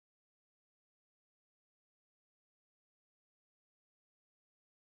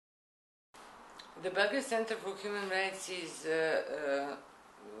The Belgrade Center for Human Rights is the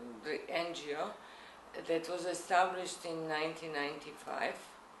NGO that was established in 1995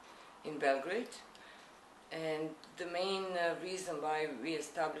 in Belgrade, and the main reason why we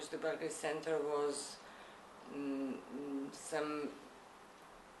established the Belgrade Center was some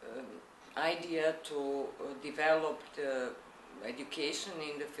idea to develop the education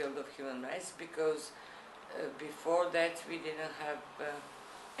in the field of human rights, because before that we didn't have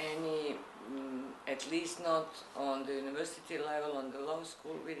any, at least not on the university level, on the law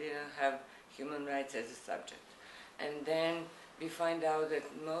school, we didn't have human rights as a subject. And then we find out that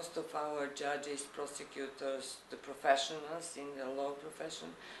most of our judges, prosecutors, the professionals in the law profession,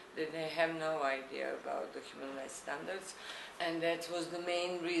 that they have no idea about the human rights standards, and that was the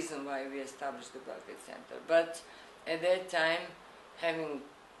main reason why we established the Belgrade Center. But at that time, having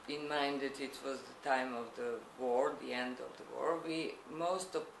in mind that it was the time of the war, the end of the war,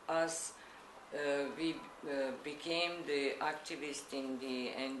 most of us, we became the activists in the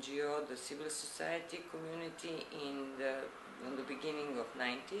NGO, the civil society community in the beginning of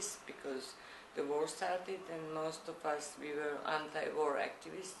 90s, because the war started and most of us, we were anti-war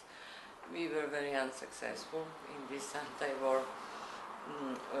activists. We were very unsuccessful in this anti-war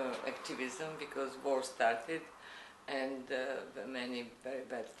activism because war started and many very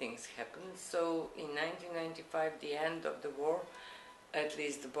bad things happened. So in 1995, the end of the war, at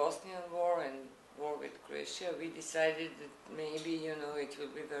least the Bosnian War and war with Croatia, we decided that maybe, you know, it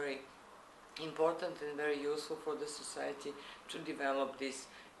will be very important and very useful for the society to develop this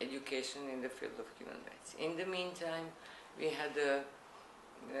education in the field of human rights. In the meantime, we had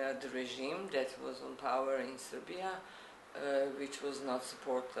the regime that was on power in Serbia, which was not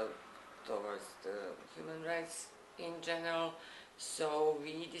supportive towards the human rights in general. So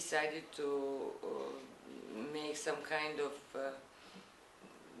we decided to make some kind of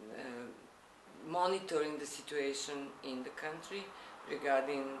monitoring the situation in the country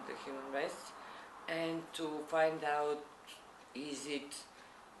regarding the human rights, and to find out, is it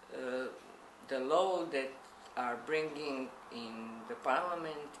the law that are bringing in the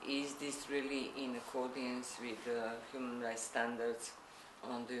parliament, is this really in accordance with the human rights standards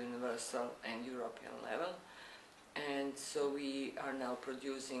on the universal and European level. And so we are now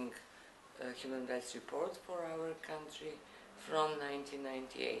producing a human rights report for our country. From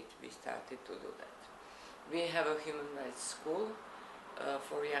 1998 we started to do that. We have a human rights school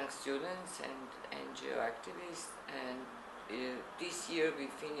for young students and NGO activists, and this year we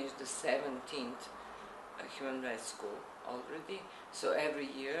finished the 17th human rights school already. So every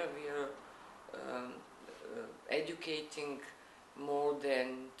year we are educating more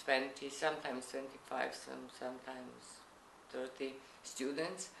than 20, sometimes 25, sometimes 30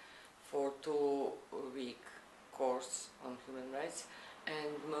 students for 2-week course on human rights, and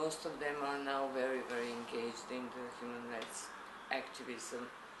most of them are now very, very engaged in the human rights activism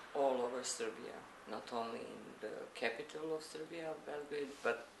all over Serbia, not only in the capital of Serbia, Belgrade,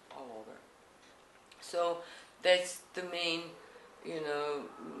 but all over. So that's the main, you know,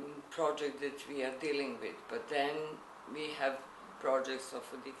 project that we are dealing with. But then we have projects of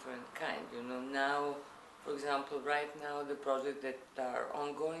a different kind. You know, now, for example, right now the project that our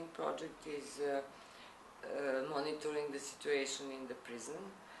ongoing project is monitoring the situation in the prison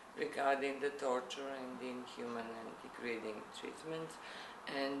regarding the torture and the inhuman and degrading treatment.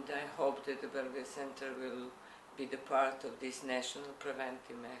 And I hope that the Belgrade Center will be the part of this national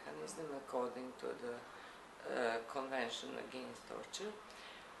preventive mechanism according to the Convention Against Torture,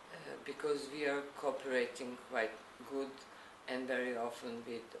 because we are cooperating quite good and very often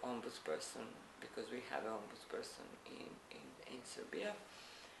with ombudsperson, because we have an ombudsperson in Serbia.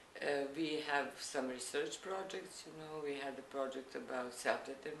 We have some research projects, you know. We had a project about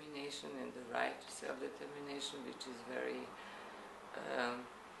self-determination and the right to self-determination, which is very,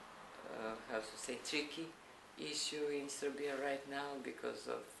 how to say, tricky issue in Serbia right now because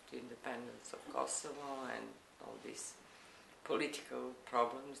of the independence of Kosovo and all these political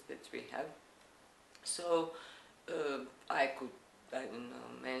problems that we have. So I could, I don't know,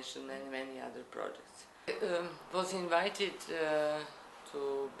 mention many other projects. Was invited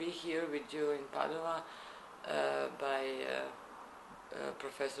to be here with you in Padova by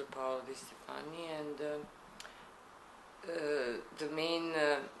Professor Paolo Di Stefani, and the main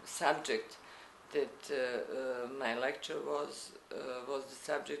subject that my lecture was the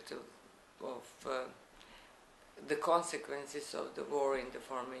subject of the consequences of the war in the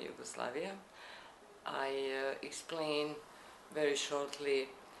former Yugoslavia. I explain very shortly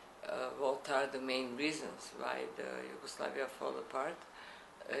what are the main reasons why the Yugoslavia fell apart.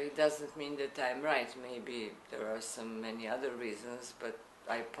 It doesn't mean that I'm right. Maybe there are many other reasons, but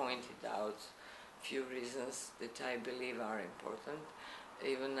I pointed out few reasons that I believe are important.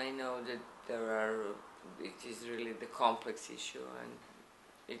 Even I know that it is really the complex issue and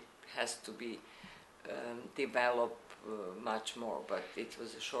it has to be developed much more, but it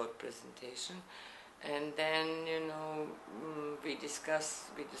was a short presentation. And then, we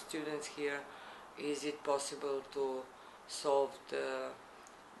discuss with the students here, is it possible to solve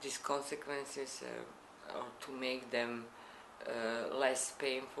these consequences or to make them less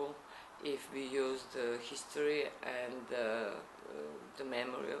painful if we use the history and the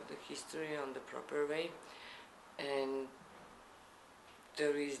memory of the history on the proper way. And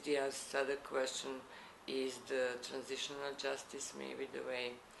there is the other question, is the transitional justice maybe the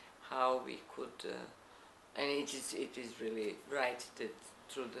way how we could, and it is really right that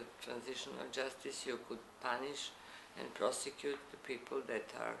through the transitional justice you could punish and prosecute the people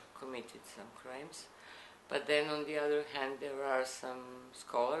that are committed some crimes. But then on the other hand, there are some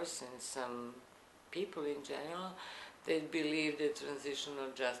scholars and some people in general that believe that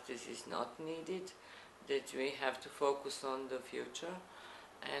transitional justice is not needed, that we have to focus on the future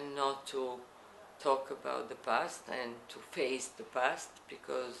and not to talk about the past and to face the past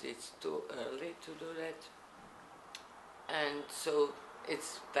because it's too early to do that. And so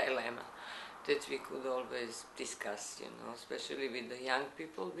it's a dilemma that we could always discuss, especially with the young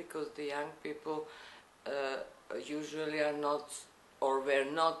people, because the young people usually are not or were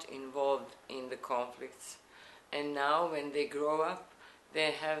not involved in the conflicts. And now when they grow up,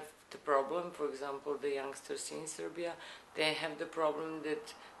 they have the problem, for example, the youngsters in Serbia, they have the problem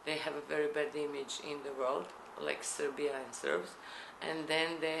that they have a very bad image in the world, like Serbia and Serbs, and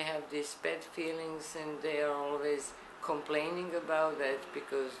then they have these bad feelings and they are always complaining about that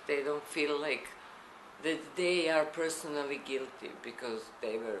because they don't feel like that they are personally guilty because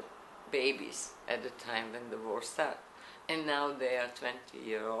they were babies at the time when the war started. And now they are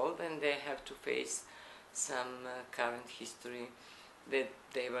 20-year-old and they have to face some current history that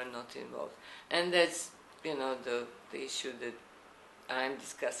they were not involved. And that's, the issue that I'm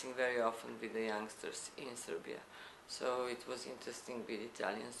discussing very often with the youngsters in Serbia. So it was interesting with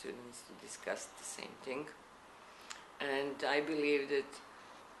Italian students to discuss the same thing. And I believe that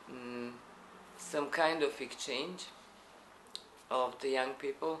some kind of exchange of the young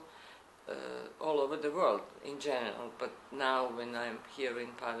people all over the world in general, but now when I'm here in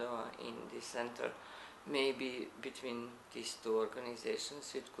Padova in the center, maybe between these two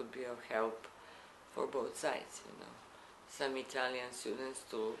organizations it could be of help for both sides, Some Italian students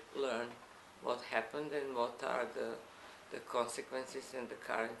to learn what happened and what are the consequences in the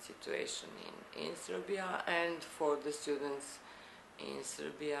current situation in Serbia, and for the students in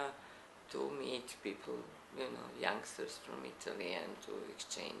Serbia to meet people, youngsters from Italy, and to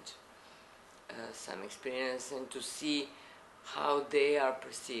exchange some experience and to see how they are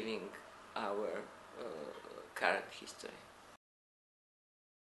perceiving our current history.